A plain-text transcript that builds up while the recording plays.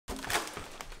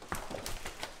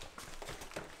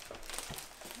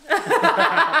Good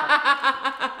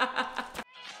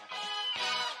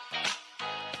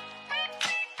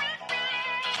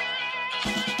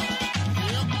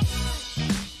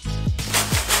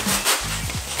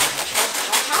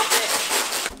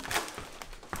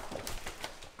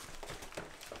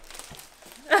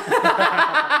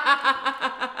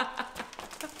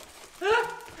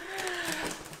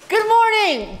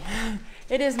morning!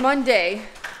 It is Monday,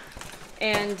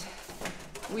 and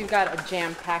we've got a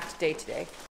jam-packed day today.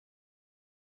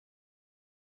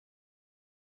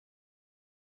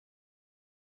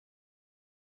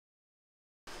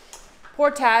 Poor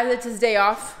Tad, it's his day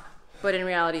off, but in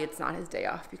reality it's not his day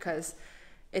off because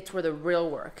it's where the real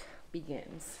work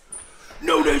begins.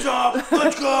 No days off,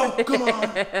 let's go, come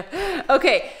on.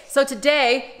 Okay, so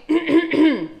today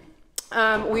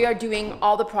we are doing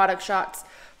all the product shots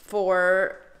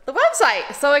for the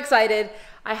website. So excited.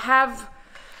 I have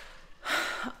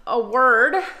a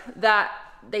word that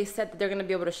they said that they're gonna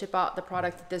be able to ship out the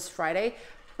product this Friday,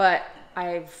 but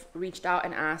I've reached out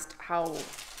and asked how,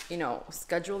 you know,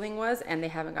 scheduling was, and they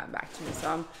haven't gotten back to me. So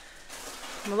I'm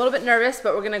a little bit nervous,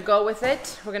 but we're gonna go with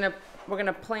it. We're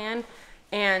gonna plan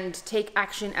and take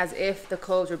action as if the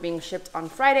clothes were being shipped on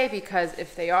Friday, because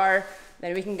if they are,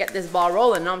 then we can get this ball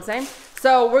rolling, know what I'm saying?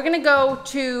 So we're gonna go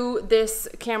to this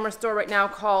camera store right now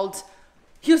called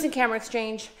Houston Camera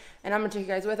Exchange, and I'm gonna take you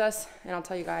guys with us, and I'll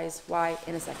tell you guys why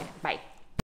in a second. Bye.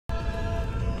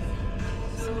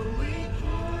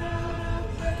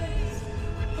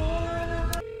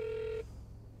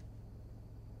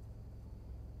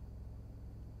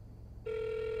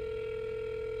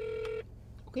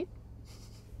 Okay.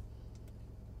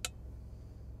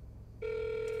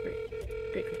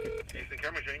 Great.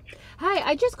 Hi,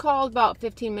 I just called about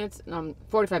 45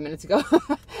 minutes ago.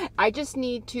 I just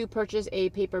need to purchase a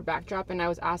paper backdrop, and I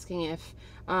was asking if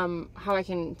how I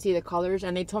can see the colors,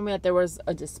 and they told me that there was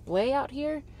a display out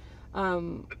here. There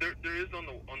is on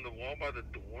the wall by the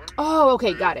door. Oh,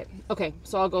 okay, got it. Okay,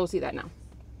 so I'll go see that now.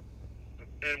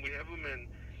 And we have them in.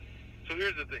 So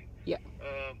here's the thing. Yeah.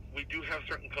 We do have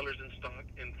certain colors in stock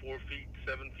in 4 feet,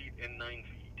 7 feet, and 9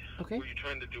 feet. Okay. Were you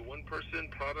trying to do one person,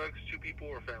 products, 2 people,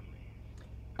 or family?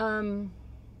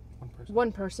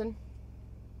 One person.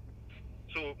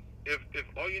 So if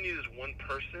all you need is one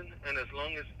person, and as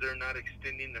long as they're not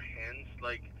extending their hands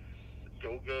like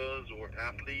yogas or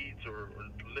athletes or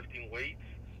lifting weights,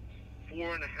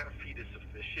 4.5 feet is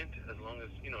sufficient. As long as,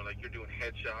 you know, like you're doing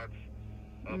headshots,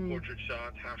 portrait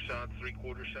shots, half shots,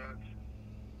 3/4 shots.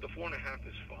 The 4.5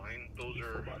 is fine. Those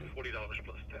are $40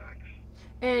 plus tax.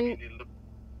 And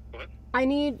what?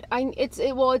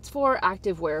 it's for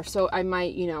activewear, so I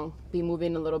might, you know, be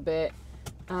moving a little bit.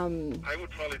 I would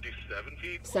probably do 7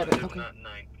 feet. 7, if okay. Not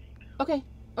 9 feet.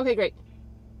 Okay, great.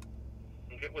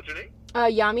 Okay, what's your name?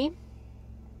 Yami.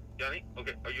 Yanni?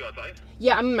 Okay, are you outside?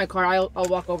 Yeah, I'm in my car. I'll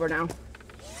walk over now.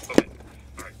 Okay,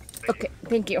 all right.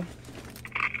 Thank you.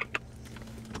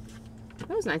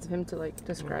 That was nice of him to like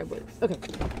describe what.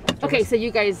 Okay, so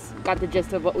you guys got the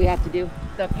gist of what we have to do.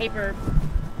 The paper,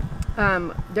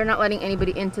 they're not letting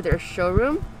anybody into their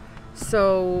showroom,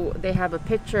 so they have a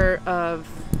picture of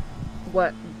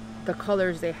what the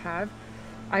colors they have.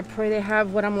 I pray they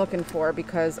have what I'm looking for,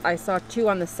 because I saw 2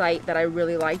 on the site that I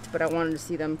really liked, but I wanted to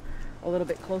see them a little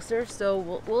bit closer,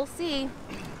 so we'll see.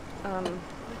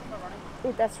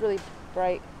 Ooh, that's really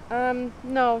bright.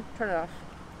 No, turn it off.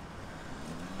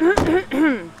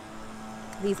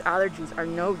 These allergies are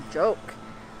no joke.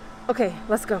 Okay,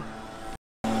 let's go.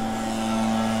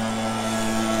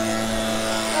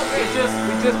 We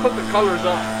just put the colors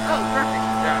up. Oh, perfect.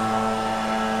 Yeah.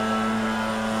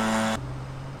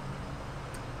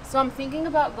 So I'm thinking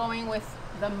about going with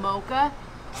the mocha.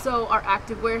 So our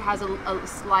activewear has a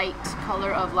slight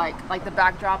color of like the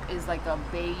backdrop is like a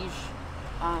beige,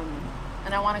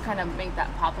 and I want to kind of make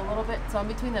that pop a little bit. So in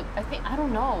between I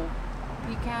don't know.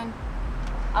 Pecan.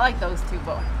 I like those 2,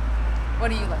 but what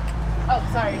do you like? Oh,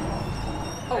 sorry.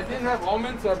 Oh, I didn't have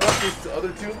almonds, so I brought these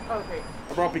other 2. Okay.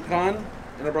 I brought pecan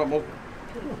and I brought mocha.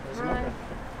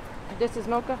 This is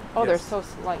mocha? Oh, Yes. they're so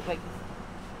slight. Like,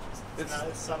 It's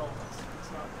subtle.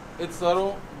 It's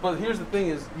subtle, but here's the thing: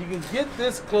 is you can get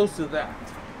this close to that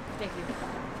thank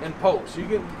you. in post. You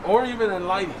can, or even in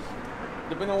lighting,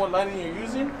 depending on what lighting you're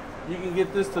using, you can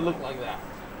get this to look like that.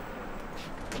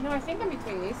 No, I think I'm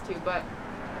between these 2, but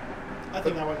I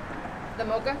think that one. the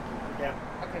mocha. Yeah.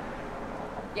 Okay.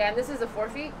 Yeah, and this is a 4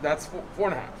 feet. That's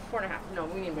 4.5. 4.5. No,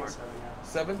 we need more.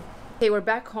 7. Okay, we're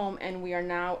back home, and we are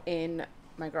now in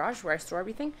my garage where I store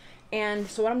everything. And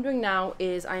so what I'm doing now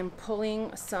is I'm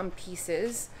pulling some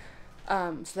pieces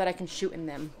so that I can shoot in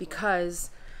them,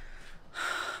 because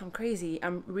I'm crazy.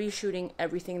 I'm reshooting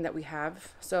everything that we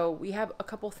have. So we have a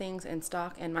couple things in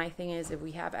stock, and my thing is, if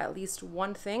we have at least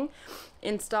one thing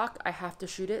in stock, I have to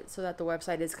shoot it so that the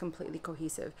website is completely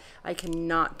cohesive. I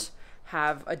cannot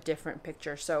have a different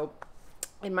picture. So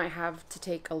it might have to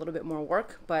take a little bit more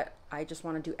work, but I just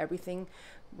want to do everything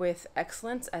with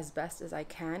excellence as best as I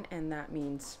can, and that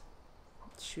means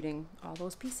shooting all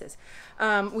those pieces.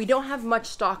 We don't have much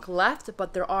stock left,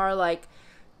 but there are like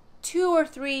 2 or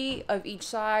 3 of each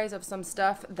size of some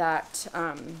stuff that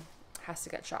has to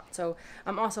get shot. So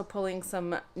I'm also pulling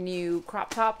some new crop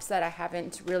tops that I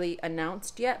haven't really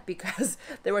announced yet because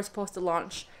they were supposed to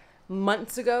launch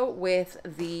months ago with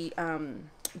the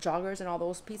joggers and all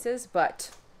those pieces,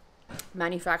 but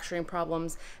manufacturing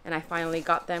problems, and I finally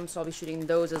got them, so I'll be shooting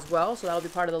those as well. So that'll be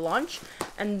part of the launch.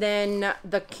 And then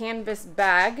the canvas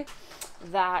bag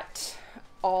that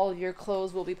all your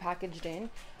clothes will be packaged in,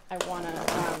 I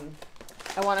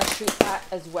wanna shoot that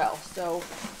as well. So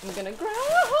I'm gonna grab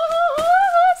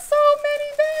so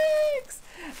many bags.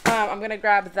 I'm gonna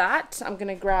grab that. I'm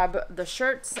gonna grab the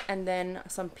shirts and then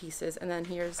some pieces. And then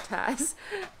here's Taz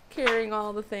carrying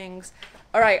all the things.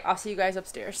 All right, I'll see you guys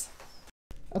upstairs.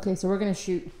 Okay, so we're gonna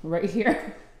shoot right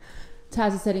here.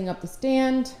 Taz is setting up the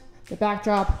stand, the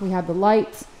backdrop, we have the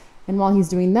lights, and while he's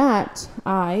doing that,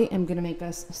 I am gonna make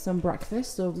us some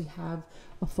breakfast so we have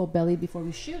a full belly before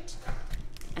we shoot.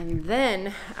 And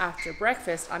then after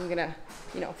breakfast, I'm gonna,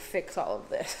 fix all of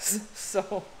this.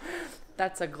 So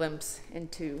that's a glimpse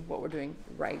into what we're doing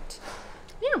right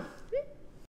now.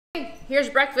 Okay, here's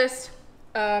breakfast.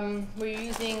 We're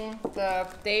using the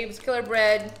Dave's Killer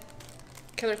Bread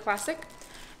Killer Classic.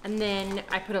 And then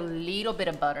I put a little bit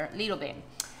of butter,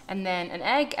 and then an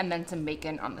egg, and then some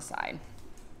bacon on the side.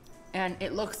 And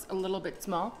it looks a little bit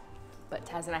small, but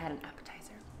Taz and I had an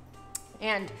appetizer.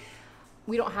 And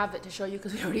we don't have it to show you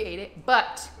because we already ate it,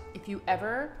 but if you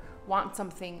ever want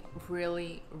something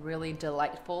really, really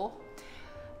delightful,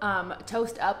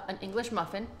 toast up an English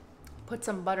muffin, put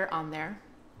some butter on there,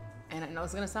 and I know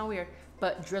it's gonna sound weird,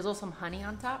 but drizzle some honey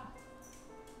on top.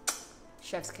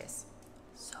 Chef's kiss.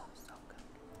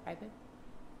 Right, babe?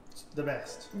 The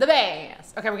best. The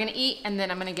best. Okay, we're gonna eat and then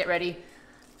I'm gonna get ready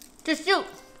to shoot.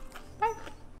 Bye.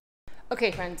 Okay,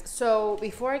 friends, so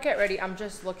before I get ready, I'm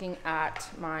just looking at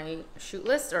my shoot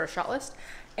list or shot list,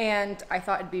 and I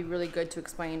thought it'd be really good to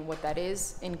explain what that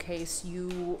is in case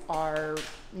you are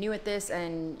new at this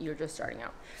and you're just starting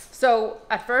out. So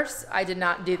at first I did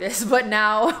not do this, but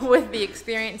now with the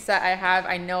experience that I have,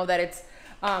 I know that it's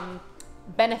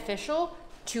beneficial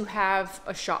to have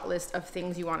a shot list of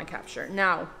things you want to capture.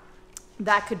 Now,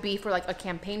 that could be for like a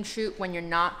campaign shoot when you're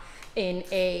not in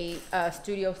a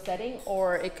studio setting,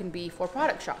 or it can be for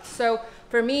product shots. So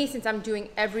for me, since I'm doing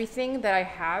everything that I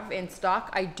have in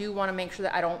stock, I do want to make sure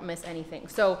that I don't miss anything.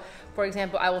 So for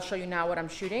example, I will show you now what I'm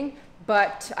shooting,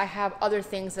 but I have other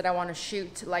things that I want to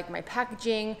shoot, like my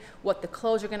packaging, what the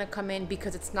clothes are going to come in,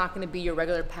 because it's not going to be your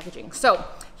regular packaging. So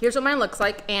here's what mine looks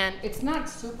like, and it's not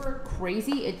super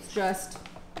crazy. It's just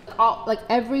like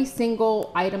every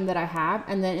single item that I have,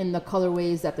 and then in the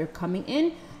colorways that they're coming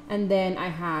in. And then I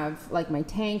have like my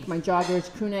tank, my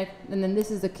joggers, crew neck, and then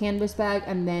this is the canvas bag,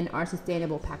 and then our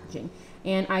sustainable packaging.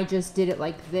 And I just did it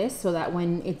like this so that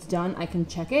when it's done, I can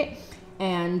check it.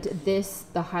 And this,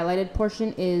 the highlighted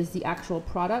portion, is the actual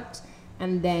product.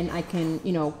 And then I can,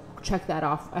 check that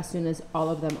off as soon as all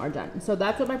of them are done. So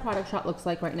that's what my product shot looks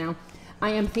like right now. I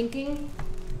am thinking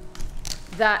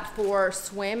that for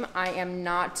swim, I am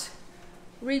not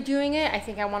redoing it. I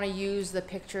think I want to use the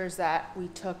pictures that we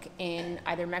took in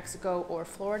either Mexico or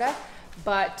Florida,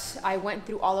 but I went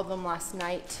through all of them last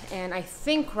night, and I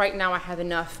think right now I have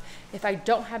enough. If I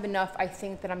don't have enough, I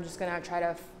think that I'm just gonna try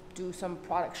to do some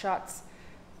product shots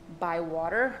by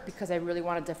water, because I really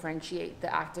want to differentiate the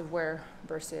activewear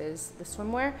versus the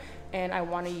swimwear, and I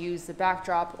want to use the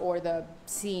backdrop or the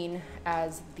scene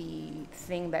as the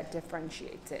thing that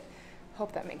differentiates it.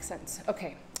 Hope that makes sense.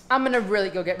 Okay, I'm gonna really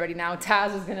go get ready now.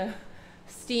 Taz is gonna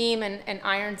steam and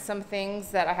iron some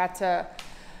things that I had to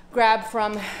grab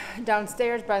from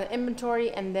downstairs by the inventory,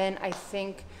 and then I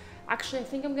think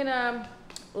I'm gonna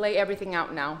lay everything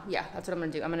out now. Yeah, that's what I'm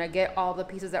gonna do. I'm gonna get all the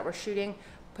pieces that we're shooting,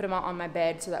 put them out on my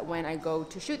bed so that when I go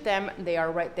to shoot them, they are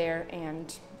right there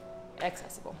and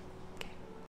accessible.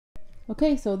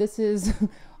 Okay, so this is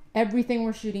everything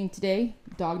we're shooting today,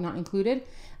 dog not included.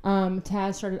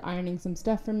 Taz started ironing some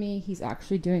stuff for me. He's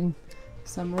actually doing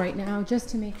some right now just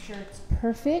to make sure it's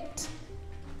perfect.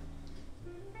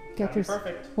 Gotta be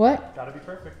perfect. What? Gotta be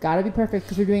perfect. Gotta be perfect,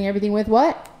 because we're doing everything with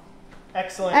what?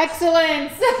 Excellence.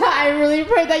 Excellence. I really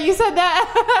prayed that you said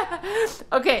that.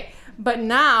 Okay, but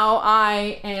now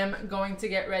I am going to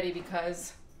get ready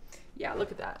because Yeah,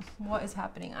 look at that. What is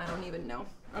happening? I don't even know.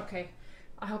 Okay,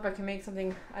 I hope I can make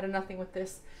something out of nothing with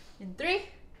this. In 3,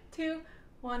 2,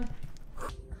 1.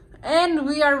 And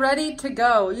we are ready to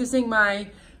go using my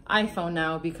iPhone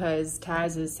now because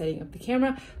Taz is setting up the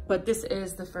camera. But this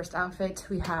is the first outfit.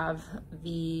 We have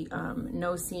the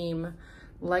no seam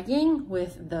legging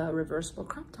with the reversible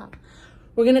crop top.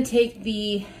 We're gonna take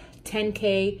the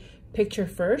 10K picture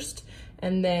first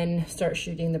and then start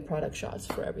shooting the product shots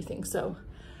for everything. So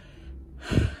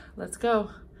let's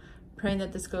go. Praying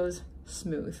that this goes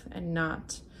smooth and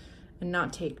not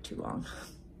take too long.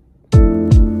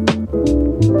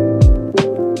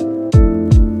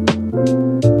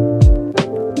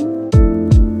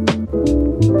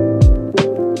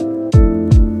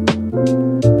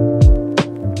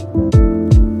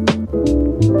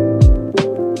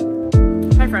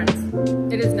 Hi friends,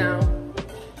 it is now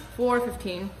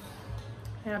 4:15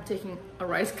 and I'm taking a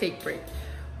rice cake break.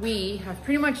 We have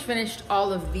pretty much finished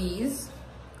all of these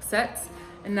sets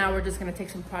and now we're just gonna take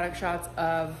some product shots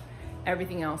of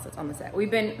everything else that's on the set. We've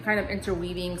been kind of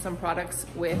interweaving some products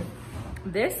with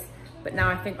this, but now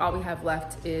I think all we have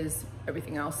left is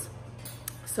everything else.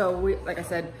 So we, like I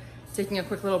said, taking a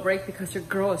quick little break because your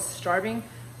girl is starving.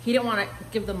 He didn't want to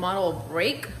give the model a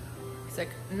break. He's like,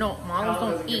 no, models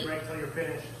don't eat. Break till you're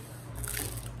finished.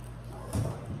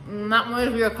 Not much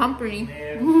of your company.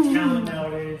 Man, talent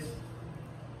nowadays.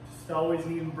 Just always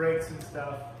needing breaks and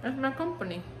stuff. That's my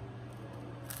company.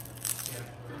 Yeah.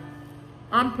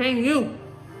 I'm paying you.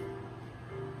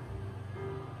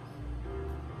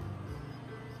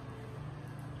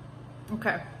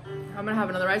 Okay, I'm gonna have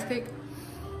another rice cake.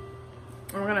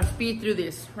 And we're gonna speed through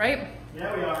these, right?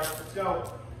 Yeah, we are. Let's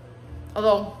go.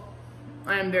 Although,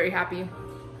 I am very happy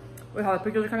with how the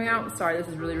pictures are coming out. Sorry, this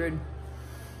is really rude.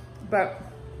 But,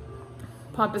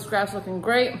 Pampas grass looking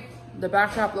great. The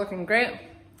backdrop looking great.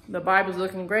 The vibe is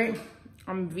looking great.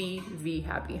 I'm VV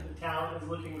happy. The talent is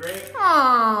looking great.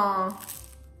 Aww.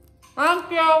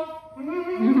 Thank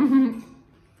you.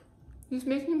 He's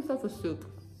making himself a soup.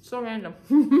 So random.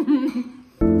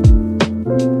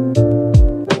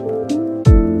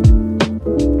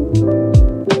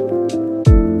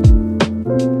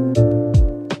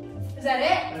 Is that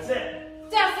it? That's it.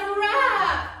 That's a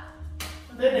wrap.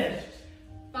 Finished.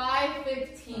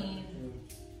 5:15.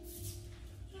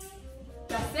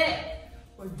 That's it.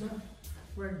 We're done.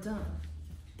 We're done.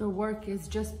 The work is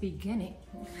just beginning.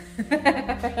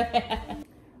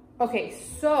 Okay,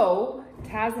 so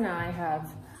Taz and I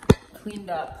have cleaned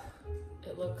up.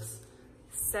 It looks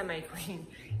semi-clean.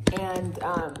 And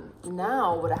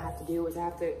now what I have to do is I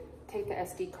have to take the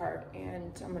SD card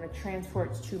and I'm gonna transfer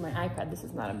it to my iPad. This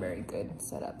is not a very good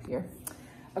setup here.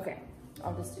 Okay,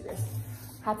 I'll just do this.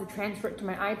 I have to transfer it to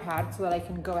my iPad so that I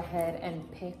can go ahead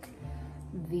and pick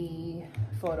the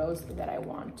photos that I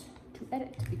want to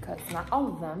edit because not all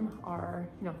of them are,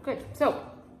 good. So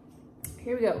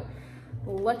here we go.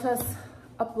 Let us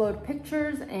upload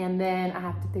pictures and then I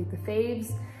have to take the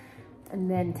faves and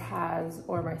then Taz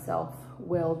or myself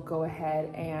will go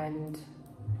ahead and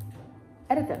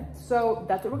edit them. So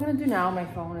that's what we're gonna do now. My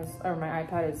phone is, or my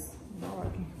iPad is not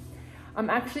working. I'm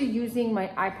actually using my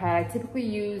iPad. I typically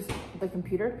use the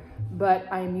computer, but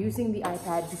I'm using the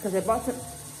iPad because I bought some,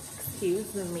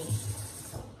 excuse me.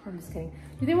 I'm just kidding. Do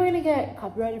you think we're gonna get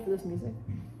copyrighted for this music?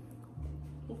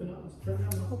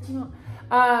 Hopefully not.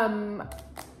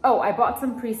 Oh, I bought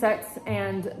some presets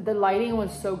and the lighting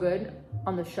was so good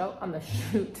on the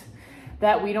shoot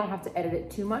that we don't have to edit it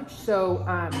too much. So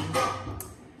I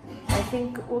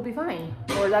think we'll be fine.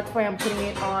 Or that's why I'm putting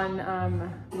it on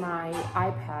my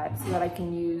iPad so that I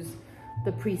can use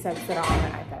the presets that are on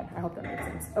my iPad. I hope that makes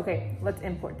sense. Okay, let's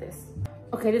import this.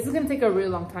 Okay, this is gonna take a really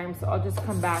long time, so I'll just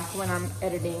come back when I'm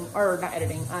editing, or not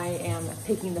editing, I am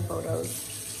picking the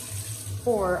photos.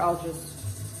 Or I'll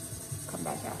just come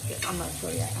back after. I'm not sure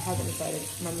yet. I haven't decided.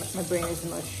 My brain is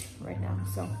mush right now,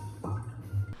 so.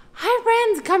 Hi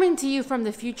friends, coming to you from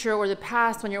the future or the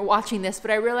past when you're watching this,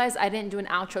 but I realized I didn't do an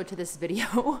outro to this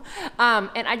video.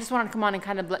 And I just wanted to come on and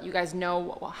kind of let you guys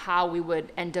know how we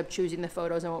would end up choosing the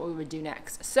photos and what we would do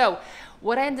next. So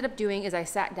what I ended up doing is I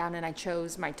sat down and I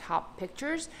chose my top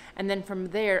pictures. And then from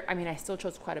there, I mean, I still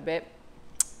chose quite a bit.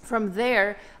 From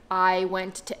there, I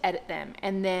went to edit them.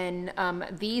 And then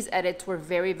these edits were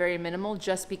very, very minimal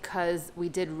just because we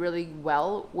did really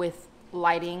well with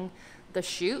lighting the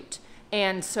shoot.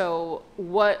 And so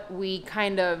what we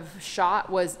kind of shot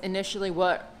was initially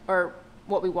what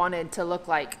we wanted to look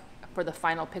like for the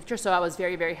final picture. So I was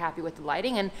very, very happy with the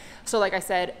lighting. And so like I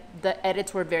said, the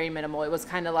edits were very minimal. It was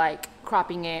kind of like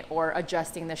cropping it or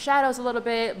adjusting the shadows a little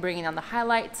bit, bringing on the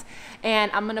highlights.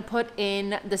 And I'm gonna put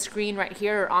in the screen right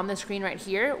here, or on the screen right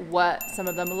here, what some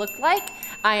of them looked like.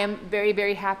 I am very,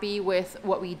 very happy with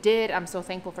what we did. I'm so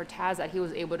thankful for Taz that he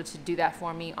was able to do that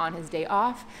for me on his day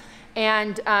off.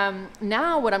 And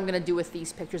now what I'm gonna do with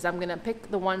these pictures, I'm gonna pick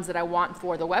the ones that I want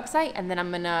for the website, and then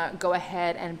I'm gonna go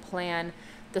ahead and plan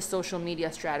the social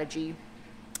media strategy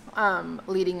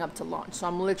leading up to launch. So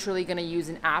I'm literally gonna use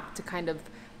an app to kind of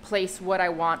place what I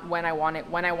want, when I want it,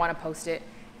 when I wanna post it,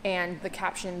 and the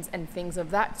captions and things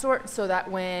of that sort, so that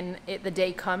when the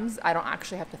day comes, I don't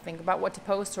actually have to think about what to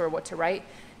post or what to write.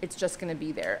 It's just gonna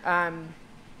be there.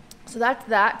 So that's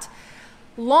that.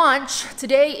 Launch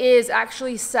today is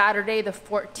actually Saturday the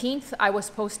 14th. I was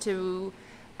supposed to,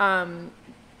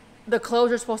 the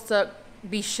clothes are supposed to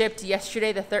be shipped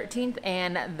yesterday the 13th,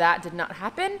 and that did not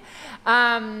happen.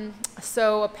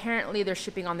 So apparently they're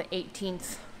shipping on the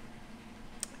 18th,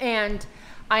 and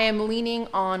I am leaning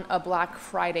on a Black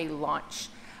Friday launch.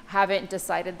 Haven't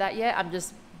decided that yet. I'm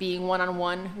just being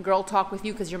one-on-one girl talk with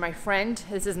you because you're my friend.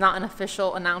 This is not an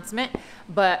official announcement,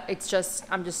 but it's just,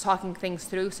 I'm just talking things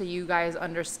through so you guys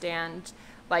understand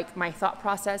like my thought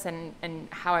process and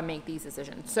how I make these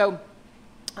decisions. So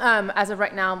as of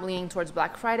right now, I'm leaning towards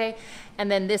Black Friday.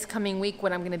 And then this coming week,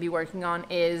 what I'm going to be working on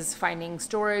is finding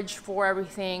storage for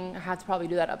everything. I have to probably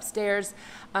do that upstairs.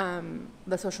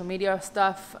 The social media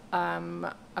stuff,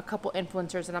 a couple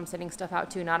influencers that I'm sending stuff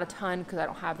out to, not a ton because I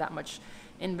don't have that much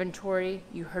inventory.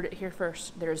 You heard it here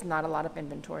first. There's not a lot of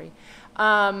inventory.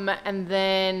 And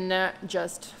then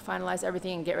just finalize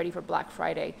everything and get ready for Black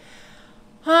Friday.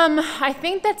 I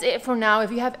think that's it for now.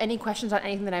 If you have any questions on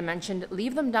anything that I mentioned,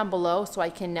 leave them down below so I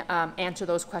can answer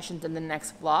those questions in the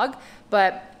next vlog.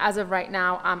 But as of right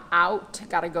now, I'm out.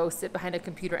 Gotta go sit behind a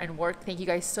computer and work. Thank you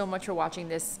guys so much for watching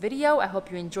this video. I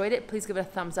hope you enjoyed it. Please give it a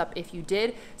thumbs up if you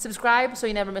did. Subscribe so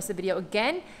you never miss a video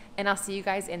again. And I'll see you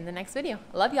guys in the next video.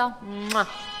 I love y'all. Mwah.